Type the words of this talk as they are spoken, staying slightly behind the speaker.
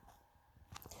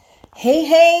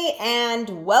Hey,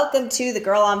 and welcome to the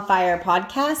Girl on Fire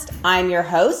podcast. I'm your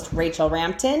host, Rachel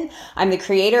Rampton. I'm the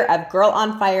creator of Girl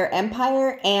on Fire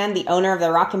Empire and the owner of the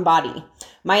Rockin' Body.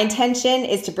 My intention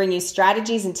is to bring you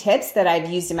strategies and tips that I've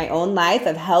used in my own life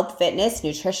of health, fitness,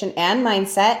 nutrition, and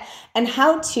mindset, and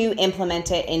how to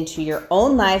implement it into your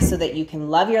own life so that you can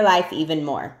love your life even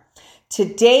more.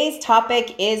 Today's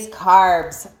topic is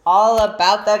carbs, all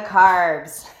about the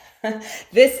carbs.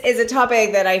 This is a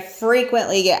topic that I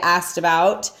frequently get asked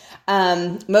about.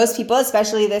 Most people,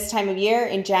 especially this time of year,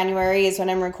 in January is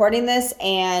when I'm recording this,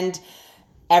 and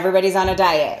everybody's on a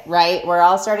diet, right? We're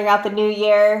all starting out the new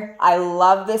year. I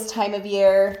love this time of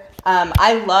year.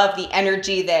 I love the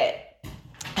energy that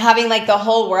having like the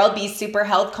whole world be super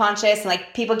health conscious and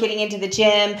like people getting into the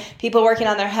gym, people working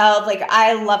on their health. Like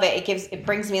I love it. It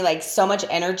brings me like so much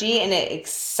energy and it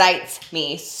excites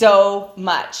me so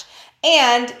much.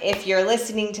 And if you're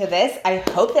listening to this, I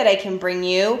hope that I can bring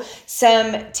you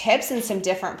some tips and some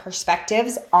different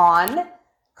perspectives on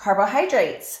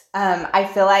carbohydrates. I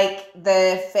feel like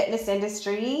the fitness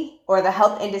industry or the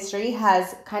health industry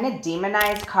has kind of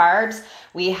demonized carbs.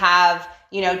 We have,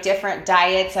 different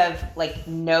diets of like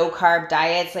no carb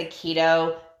diets like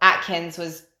keto. Atkins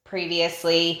was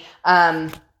previously.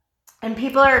 And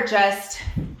people are just,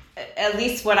 at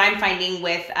least what I'm finding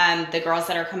with the girls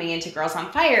that are coming into Girls on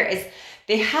Fire is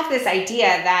they have this idea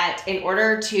that in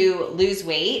order to lose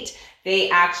weight, they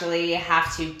actually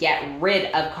have to get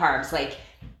rid of carbs, like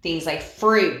things like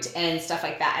fruit and stuff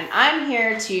like that. And I'm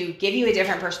here to give you a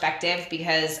different perspective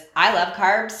because I love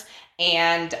carbs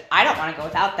and I don't want to go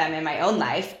without them in my own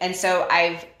life. And so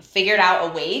I've figured out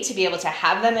a way to be able to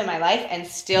have them in my life and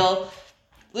still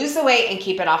lose the weight and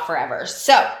keep it off forever.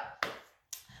 So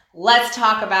let's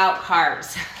talk about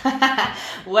carbs.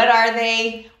 What are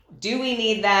they? Do we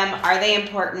need them? Are they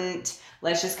important?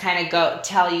 Let's just kind of go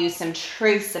tell you some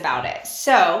truths about it.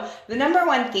 So the number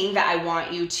one thing that I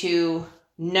want you to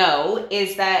know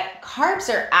is that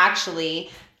carbs are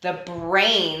actually the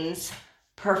brain's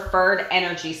preferred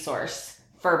energy source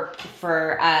for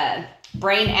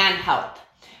brain and health.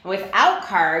 And without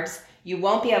carbs, you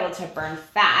won't be able to burn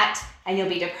fat, and you'll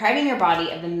be depriving your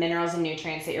body of the minerals and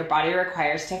nutrients that your body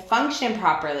requires to function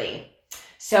properly.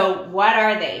 So what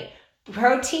are they?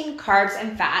 Protein, carbs,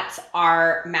 and fats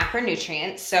are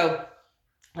macronutrients. So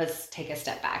let's take a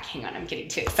step back. Hang on, I'm getting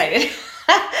too excited.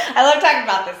 I love talking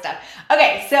about this stuff.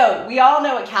 Okay, so we all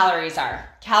know what calories are.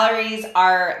 Calories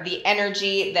are the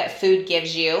energy that food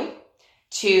gives you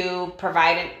to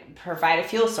provide a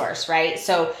fuel source, right?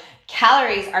 So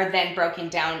calories are then broken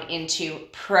down into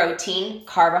protein,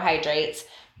 carbohydrates,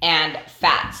 and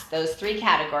fats. Those three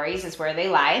categories is where they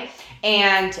lie.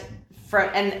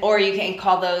 Or you can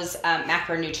call those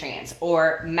macronutrients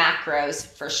or macros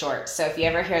for short. So if you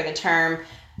ever hear the term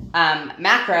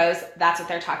macros, that's what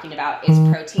they're talking about is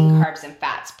protein, carbs, and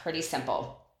fats. Pretty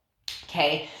simple.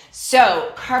 Okay.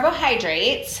 So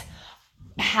carbohydrates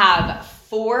have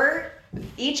for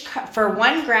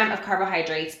 1 gram of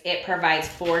carbohydrates, it provides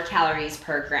 4 calories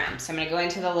per gram. So I'm going to go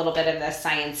into the little bit of the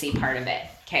sciencey part of it.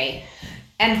 Okay.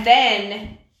 And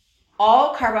then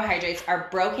all carbohydrates are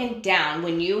broken down.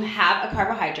 When you have a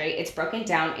carbohydrate, it's broken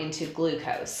down into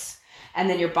glucose. And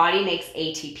then your body makes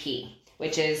ATP,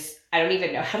 which is, I don't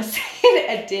even know how to say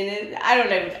it. I don't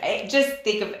know. Just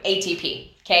think of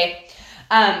ATP. Okay.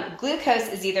 Glucose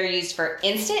is either used for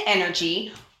instant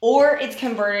energy or it's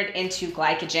converted into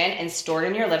glycogen and stored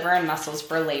in your liver and muscles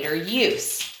for later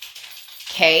use.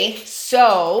 Okay,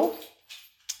 so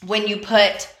when you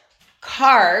put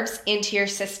carbs into your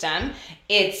system,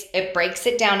 it breaks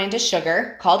it down into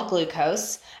sugar called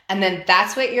glucose, and then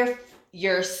that's what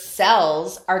your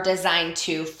cells are designed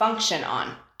to function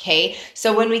on. Okay,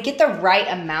 so when we get the right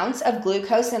amounts of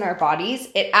glucose in our bodies,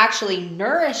 it actually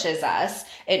nourishes us.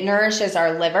 It nourishes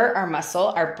our liver, our muscle,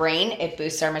 our brain. It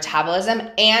boosts our metabolism,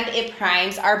 and it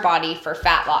primes our body for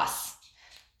fat loss.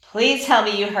 Please tell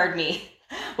me you heard me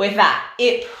with that.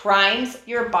 It primes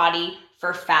your body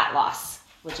for fat loss,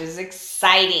 which is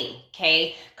exciting.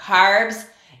 Okay, carbs,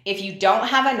 if you don't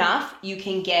have enough, you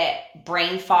can get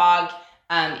brain fog.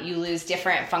 You lose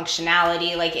different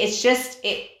functionality. Like it's just,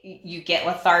 you get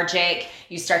lethargic,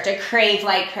 you start to crave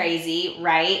like crazy,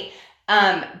 right?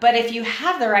 But if you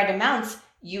have the right amounts,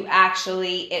 you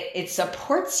actually, it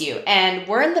supports you. And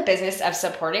we're in the business of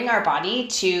supporting our body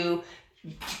to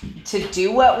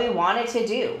do what we want it to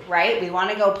do, right? We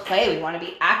want to go play. We want to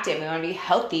be active. We want to be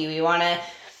healthy. We want to,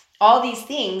 all these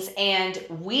things. And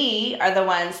we are the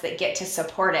ones that get to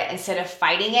support it instead of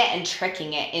fighting it and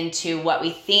tricking it into what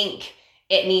we think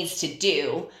it needs to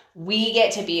do. we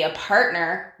get to be a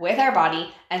partner with our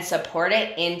body and support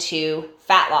it into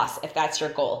fat loss if that's your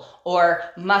goal, or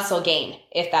muscle gain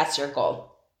if that's your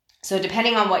goal. So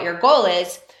depending on what your goal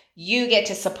is, you get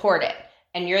to support it.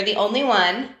 And you're the only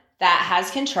one that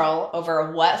has control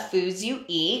over what foods you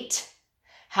eat,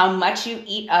 how much you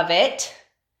eat of it,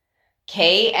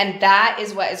 okay? And that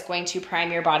is what is going to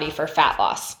prime your body for fat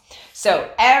loss. So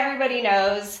everybody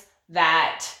knows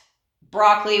that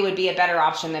broccoli would be a better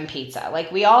option than pizza.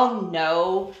 Like, we all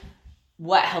know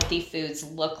what healthy foods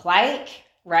look like,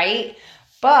 right?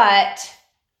 But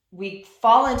we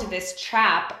fall into this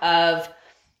trap of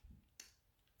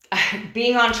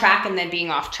being on track and then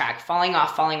being off track, falling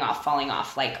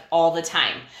off, like all the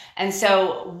time. And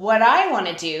so what I want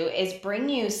to do is bring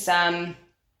you some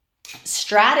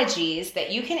strategies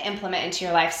that you can implement into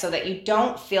your life so that you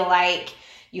don't feel like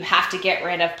you have to get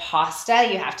rid of pasta,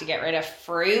 you have to get rid of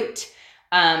fruit,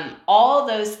 all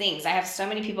those things. I have so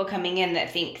many people coming in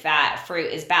that think that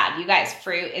fruit is bad. You guys,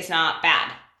 fruit is not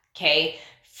bad, okay?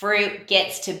 Fruit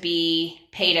gets to be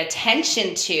paid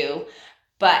attention to,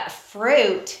 but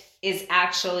fruit is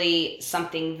actually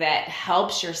something that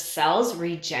helps your cells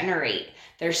regenerate.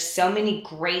 There's so many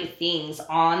great things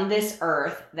on this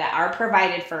earth that are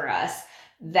provided for us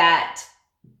that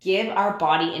give our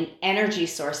body an energy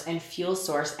source and fuel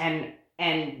source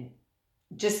and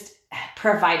just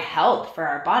provide help for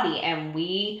our body. And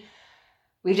we've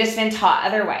just been taught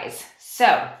otherwise.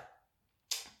 So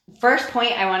first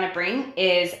point I want to bring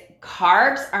is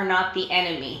carbs are not the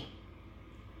enemy.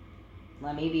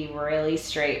 Let me be really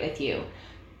straight with you.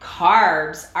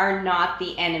 Carbs are not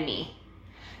the enemy.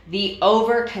 The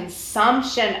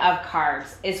overconsumption of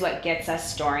carbs is what gets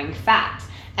us storing fat.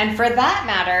 And for that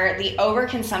matter, the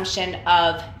overconsumption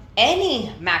of any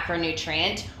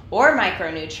macronutrient or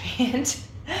micronutrient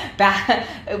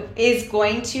is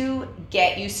going to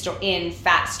get you in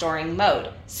fat storing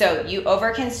mode. So you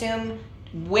overconsume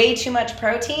way too much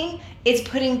protein, it's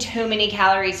putting too many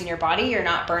calories in your body, you're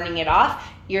not burning it off,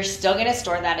 you're still going to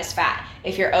store that as fat.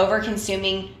 If you're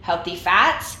over-consuming healthy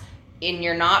fats and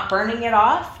you're not burning it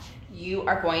off, you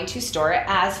are going to store it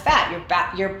as fat.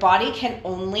 Your body can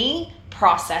only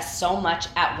process so much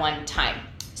at one time.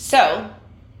 So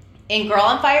in Girl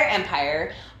on Fire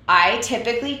Empire, I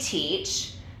typically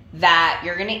teach that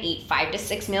you're going to eat 5 to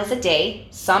 6 meals a day.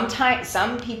 Some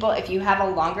people, if you have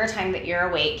a longer time that you're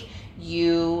awake,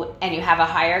 you have a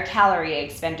higher calorie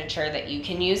expenditure that you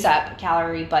can use up,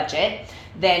 calorie budget,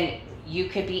 then you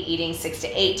could be eating 6 to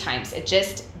 8 times. It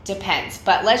just depends.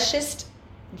 But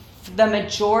the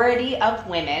majority of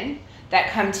women that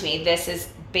come to me, this is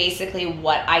basically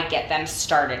what I get them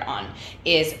started on,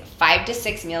 is 5 to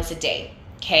 6 meals a day,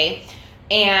 okay?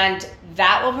 And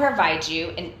that will provide you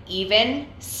an even,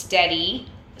 steady,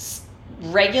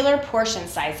 regular portion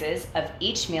sizes of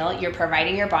each meal. You're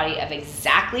providing your body of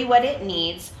exactly what it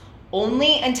needs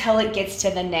only until it gets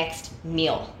to the next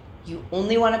meal. You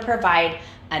only want to provide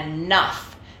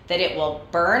enough that it will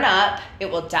burn up,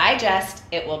 it will digest,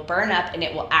 it will burn up, and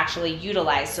it will actually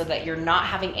utilize, so that you're not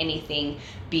having anything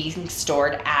being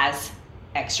stored as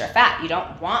extra fat. You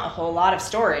don't want a whole lot of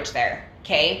storage there,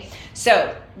 okay?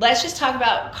 So let's just talk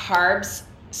about carbs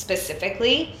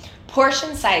specifically.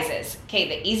 Portion sizes. Okay,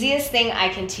 the easiest thing I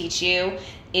can teach you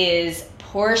is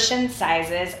portion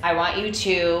sizes. I want you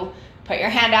to put your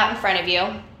hand out in front of you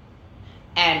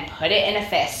and put it in a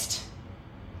fist.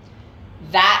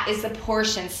 That is the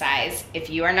portion size. If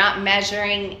you are not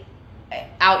measuring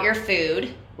out your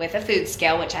food with a food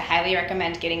scale, which I highly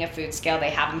recommend getting a food scale. They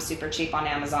have them super cheap on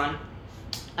Amazon.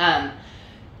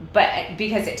 But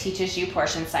because it teaches you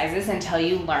portion sizes until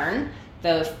you learn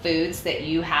the foods that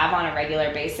you have on a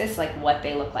regular basis, like what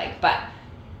they look like. But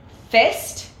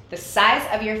fist, the size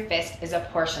of your fist is a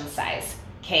portion size,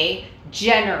 okay?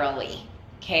 Generally,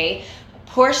 okay?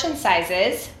 Portion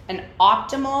sizes, an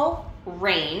optimal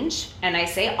range, and I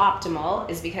say optimal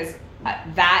is because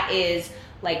that is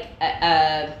like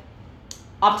a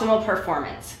optimal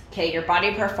performance, okay? Your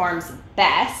body performs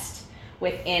best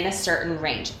within a certain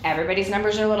range. Everybody's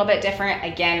numbers are a little bit different.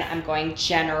 Again, I'm going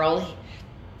general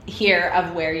here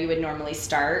of where you would normally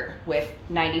start with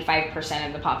 95%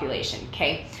 of the population,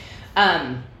 okay?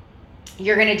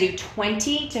 You're gonna do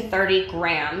 20 to 30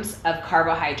 grams of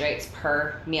carbohydrates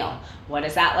per meal. What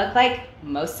does that look like?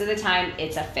 Most of the time,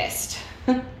 it's a fist.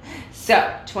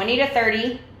 So 20 to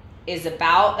 30 is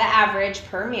about the average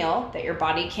per meal that your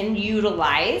body can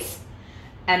utilize,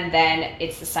 and then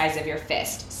it's the size of your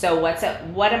fist. So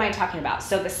what am I talking about?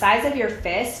 So the size of your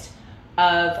fist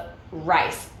of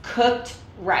rice, cooked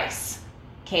rice,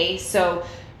 okay? So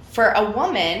for a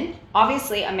woman,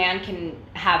 obviously a man can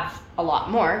have a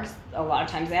lot more, a lot of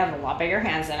times they have a lot bigger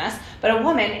hands than us. But a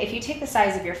woman, if you take the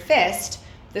size of your fist,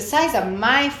 the size of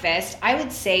my fist, I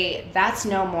would say that's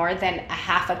no more than a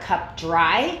half a cup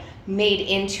dry made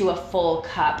into a full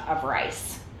cup of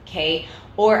rice, okay?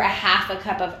 Or a half a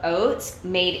cup of oats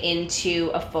made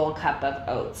into a full cup of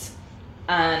oats.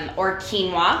 Or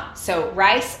quinoa, so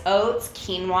rice, oats,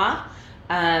 quinoa,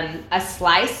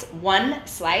 one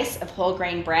slice of whole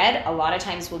grain bread, a lot of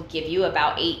times will give you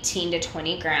about 18 to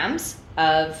 20 grams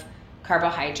of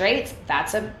carbohydrates.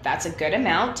 That's a good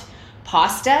amount.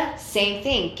 Pasta, same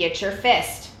thing, get your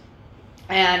fist.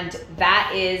 And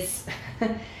that is,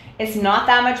 it's not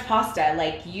that much pasta.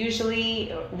 Like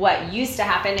usually what used to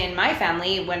happen in my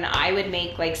family when I would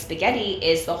make like spaghetti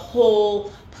is the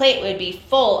whole plate would be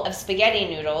full of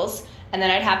spaghetti noodles, and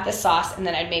then I'd have the sauce, and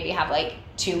then I'd maybe have like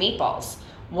 2 meatballs.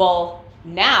 Well,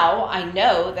 now I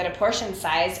know that a portion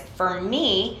size for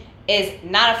me is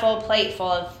not a full plate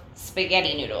full of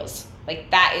spaghetti noodles. Like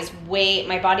that is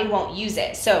my body won't use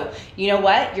it. So you know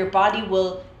what? Your body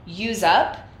will use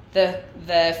up the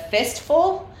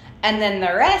fistful, and then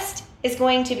the rest is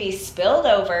going to be spilled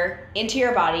over into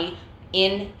your body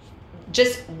in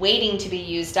just waiting to be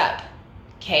used up.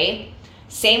 Okay?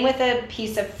 Same with a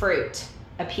piece of fruit.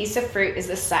 A piece of fruit is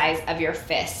the size of your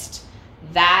fist.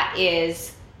 That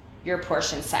is your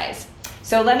portion size.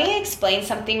 So let me explain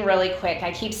something really quick.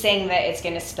 I keep saying that it's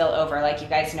going to spill over, like you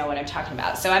guys know what I'm talking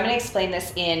about. So I'm going to explain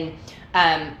this in,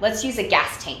 let's use a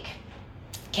gas tank.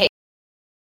 Okay.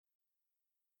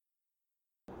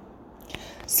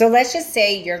 So let's just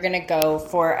say you're going to go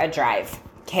for a drive,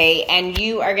 okay? And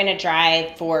you are going to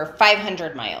drive for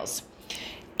 500 miles.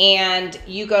 And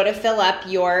you go to fill up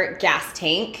your gas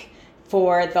tank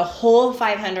for the whole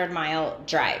 500-mile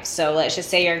drive. So let's just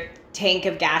say your tank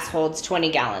of gas holds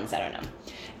 20 gallons, I don't know.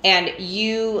 And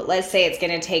let's say it's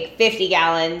going to take 50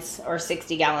 gallons or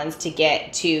 60 gallons to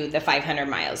get to the 500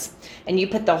 miles. And you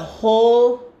put the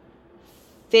whole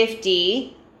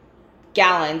 50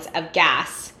 gallons of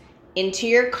gas into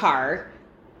your car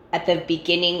at the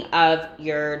beginning of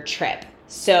your trip.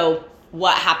 So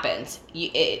what happens?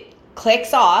 It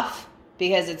clicks off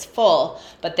because it's full,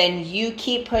 but then you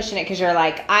keep pushing it because you're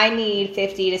like, I need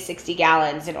 50 to 60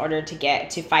 gallons in order to get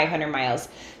to 500 miles.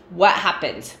 What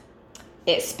happens?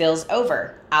 It spills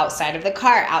over outside of the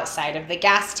car, outside of the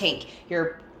gas tank.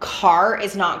 Your car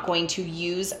is not going to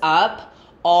use up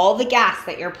all the gas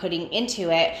that you're putting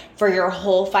into it for your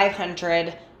whole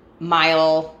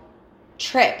 500-mile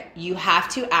trip. You have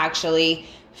to actually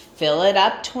fill it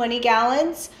up 20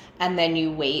 gallons, and then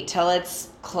you wait till it's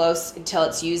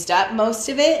used up most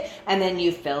of it, and then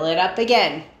you fill it up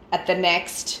again at the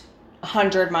next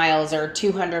 100 miles or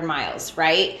 200 miles,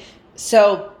 right?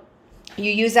 So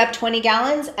you use up 20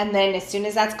 gallons, and then as soon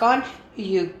as that's gone,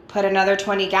 you put another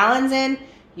 20 gallons in,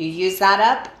 you use that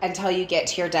up until you get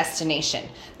to your destination.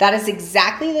 That is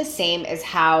exactly the same as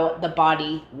how the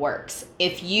body works.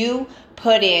 If you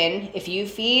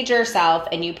feed yourself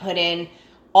and you put in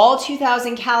all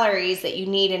 2,000 calories that you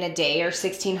need in a day, or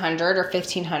 1,600 or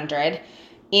 1,500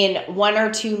 in 1 or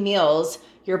 2 meals,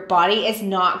 your body is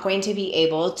not going to be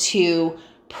able to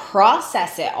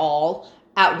process it all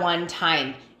at one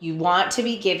time. You want to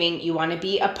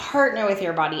be a partner with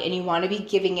your body, and you want to be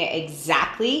giving it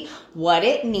exactly what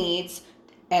it needs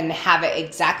and have it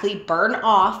exactly burn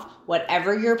off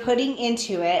whatever you're putting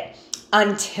into it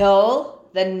until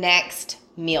the next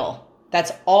meal.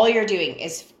 That's all you're doing,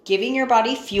 is giving your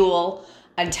body fuel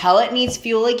until it needs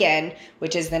fuel again,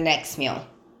 which is the next meal.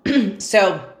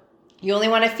 So you only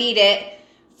want to feed it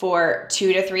for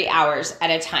 2 to 3 hours at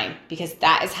a time, because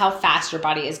that is how fast your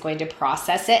body is going to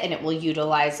process it, and it will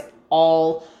utilize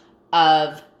all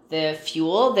of the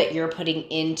fuel that you're putting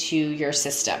into your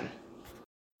system.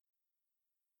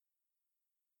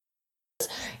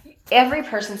 Every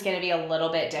person's going to be a little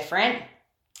bit different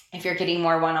if you're getting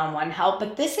more one-on-one help,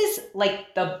 but this is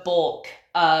like the bulk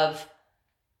of,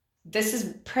 this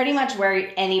is pretty much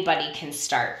where anybody can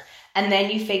start. And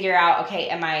then you figure out, okay,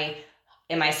 am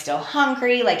I still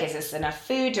hungry? Like, is this enough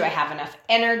food? Do I have enough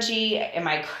energy? Am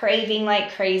I craving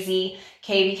like crazy?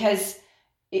 Okay, because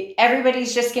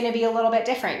everybody's just going to be a little bit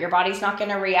different. Your body's not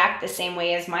going to react the same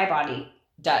way as my body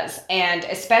does. And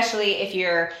especially if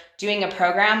you're doing a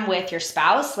program with your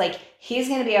spouse, like he's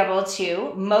going to be able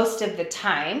to, most of the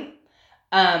time,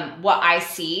 what I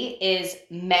see is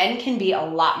men can be a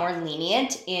lot more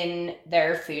lenient in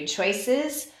their food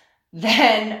choices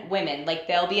than women. Like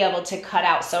they'll be able to cut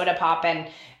out soda pop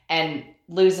and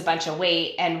lose a bunch of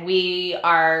weight, and we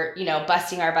are,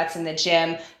 busting our butts in the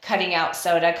gym, cutting out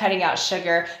soda, cutting out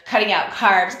sugar, cutting out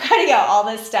carbs, cutting out all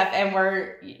this stuff, and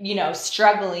we're,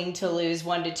 struggling to lose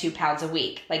 1 to 2 pounds a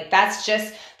week. Like, that's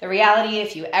just the reality.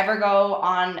 If you ever go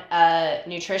on a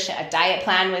diet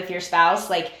plan with your spouse,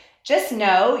 like, just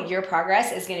know your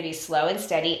progress is going to be slow and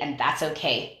steady, and that's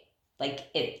okay. Like,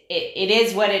 it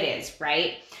is what it is,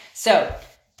 right? So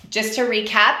just to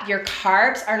recap, your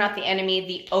carbs are not the enemy.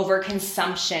 The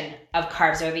overconsumption of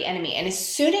carbs are the enemy. And as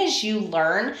soon as you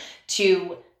learn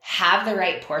to have the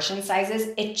right portion sizes,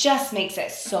 it just makes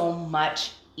it so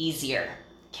much easier,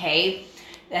 okay?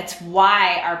 That's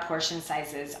why our portion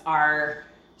sizes are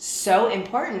so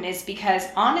important, is because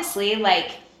honestly,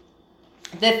 like,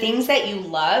 the things that you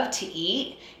love to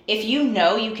eat, if you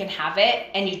know you can have it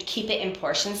and you keep it in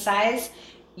portion size,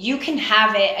 you can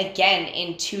have it again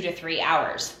in 2 to 3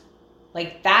 hours.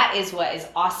 Like, that is what is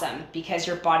awesome, because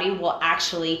your body will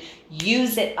actually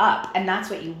use it up, and that's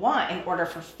what you want in order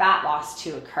for fat loss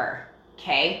to occur,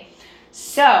 okay?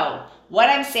 So what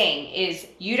I'm saying is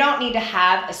you don't need to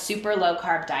have a super low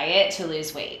carb diet to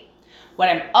lose weight. What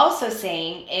I'm also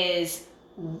saying is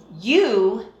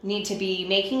you need to be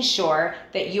making sure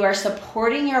that you are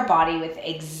supporting your body with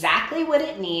exactly what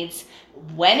it needs,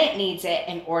 when it needs it,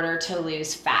 in order to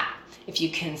lose fat. If you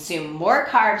consume more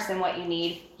carbs than what you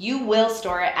need, you will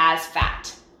store it as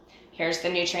fat. Here's the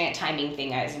nutrient timing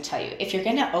thing I was going to tell you. If you're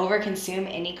going to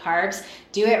overconsume any carbs,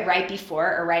 do it right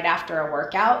before or right after a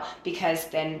workout, because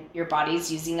then your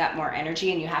body's using up more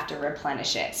energy and you have to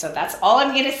replenish it. So that's all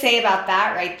I'm going to say about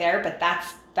that right there, but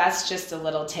that's just a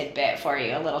little tidbit for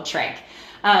you, a little trick.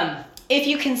 If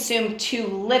you consume too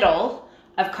little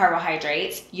of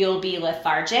carbohydrates, you'll be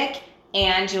lethargic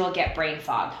and you'll get brain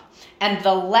fog. And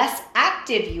the less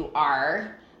active you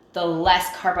are, the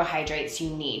less carbohydrates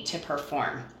you need to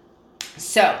perform.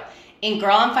 So in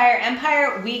Girl on Fire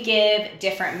Empire, we give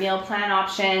different meal plan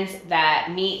options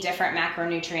that meet different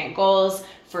macronutrient goals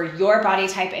for your body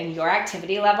type and your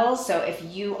activity levels. So if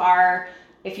you're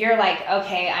like,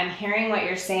 okay, I'm hearing what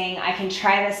you're saying, I can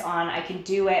try this on, I can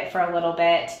do it for a little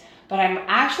bit, but I'm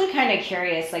actually kind of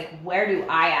curious, like, where do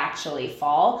I actually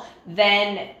fall?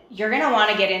 Then you're going to want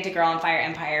to get into Girl on Fire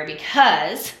Empire,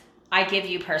 because I give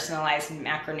you personalized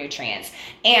macronutrients,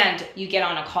 and you get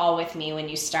on a call with me when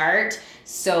you start,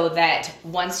 so that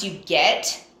once you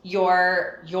get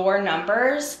your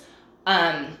numbers,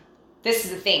 this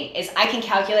is the thing, is I can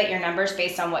calculate your numbers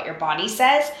based on what your body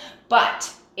says. But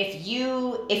if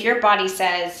your body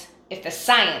says, if the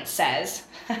science says,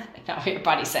 not what your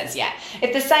body says yet,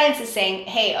 if the science is saying,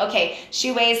 hey, okay,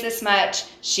 she weighs this much,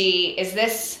 she is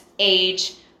this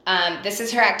age, this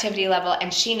is her activity level,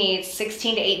 and she needs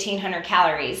 16 to 1800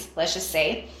 calories, let's just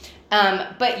say,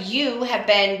 but you have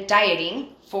been dieting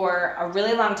for a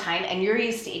really long time and you're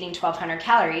used to eating 1200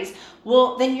 calories,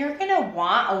 well, then you're going to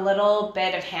want a little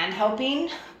bit of hand holding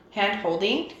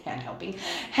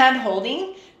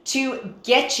to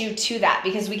get you to that,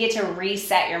 because we get to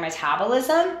reset your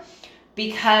metabolism,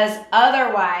 because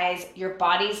otherwise your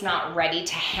body's not ready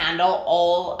to handle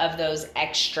all of those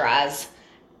extras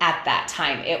at that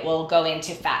time. It will go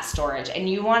into fat storage, and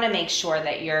you want to make sure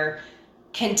that you're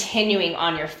continuing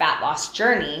on your fat loss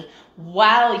journey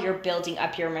while you're building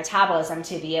up your metabolism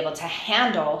to be able to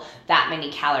handle that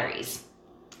many calories,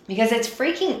 because it's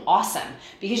freaking awesome,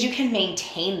 because you can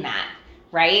maintain that,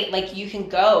 right? Like, you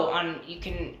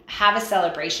can have a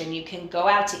celebration, you can go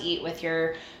out to eat with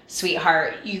your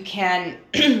sweetheart, you can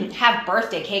have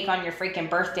birthday cake on your freaking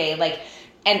birthday, like,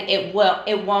 and it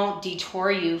won't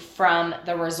detour you from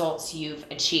the results you've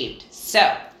achieved.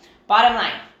 So, bottom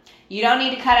line, you don't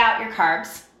need to cut out your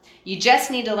carbs. You just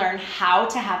need to learn how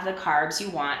to have the carbs you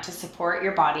want to support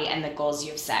your body and the goals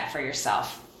you've set for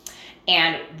yourself.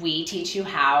 And we teach you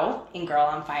how in Girl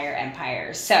on Fire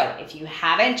Empire. So if you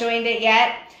haven't joined it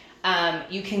yet,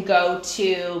 you can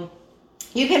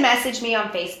message me on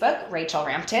Facebook, Rachel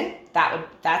Rampton.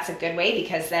 That's a good way,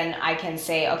 because then I can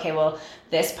say, okay, well,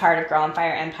 this part of Girl on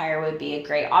Fire Empire would be a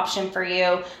great option for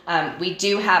you. We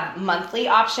do have monthly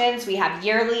options, we have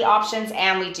yearly options,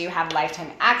 and we do have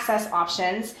lifetime access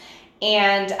options.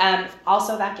 And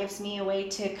also that gives me a way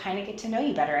to kind of get to know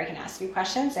you better. I can ask you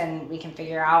questions and we can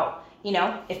figure out,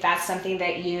 if that's something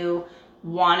that you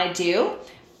want to do.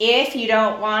 If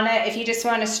you just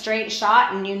want a straight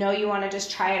shot and you want to just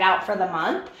try it out for the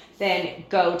month, then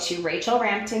go to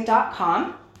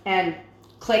rachelrampton.com and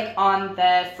click on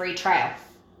the free trial.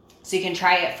 So you can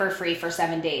try it for free for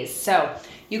 7 days. So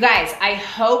you guys, I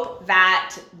hope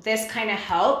that this kind of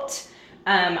helped.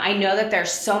 I know that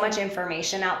there's so much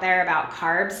information out there about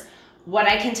carbs. What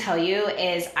I can tell you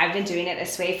is I've been doing it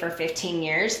this way for 15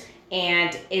 years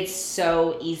And it's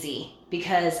so easy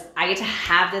because I get to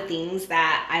have the things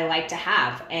that I like to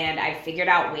have. And I figured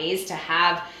out ways to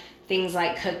have things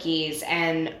like cookies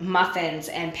and muffins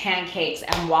and pancakes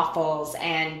and waffles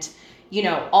and, you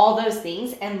know, all those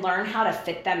things, and learn how to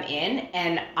fit them in.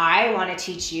 And I want to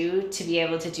teach you to be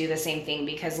able to do the same thing,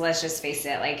 because let's just face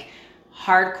it, like,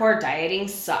 hardcore dieting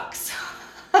sucks.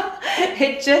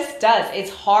 It just does. It's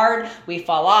hard. We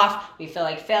fall off. We feel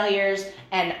like failures.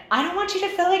 And I don't want you to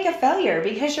feel like a failure,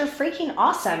 because you're freaking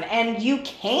awesome. And you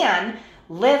can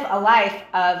live a life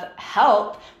of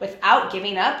health without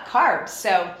giving up carbs.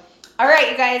 So, all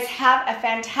right, you guys, have a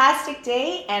fantastic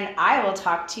day, and I will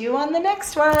talk to you on the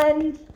next one.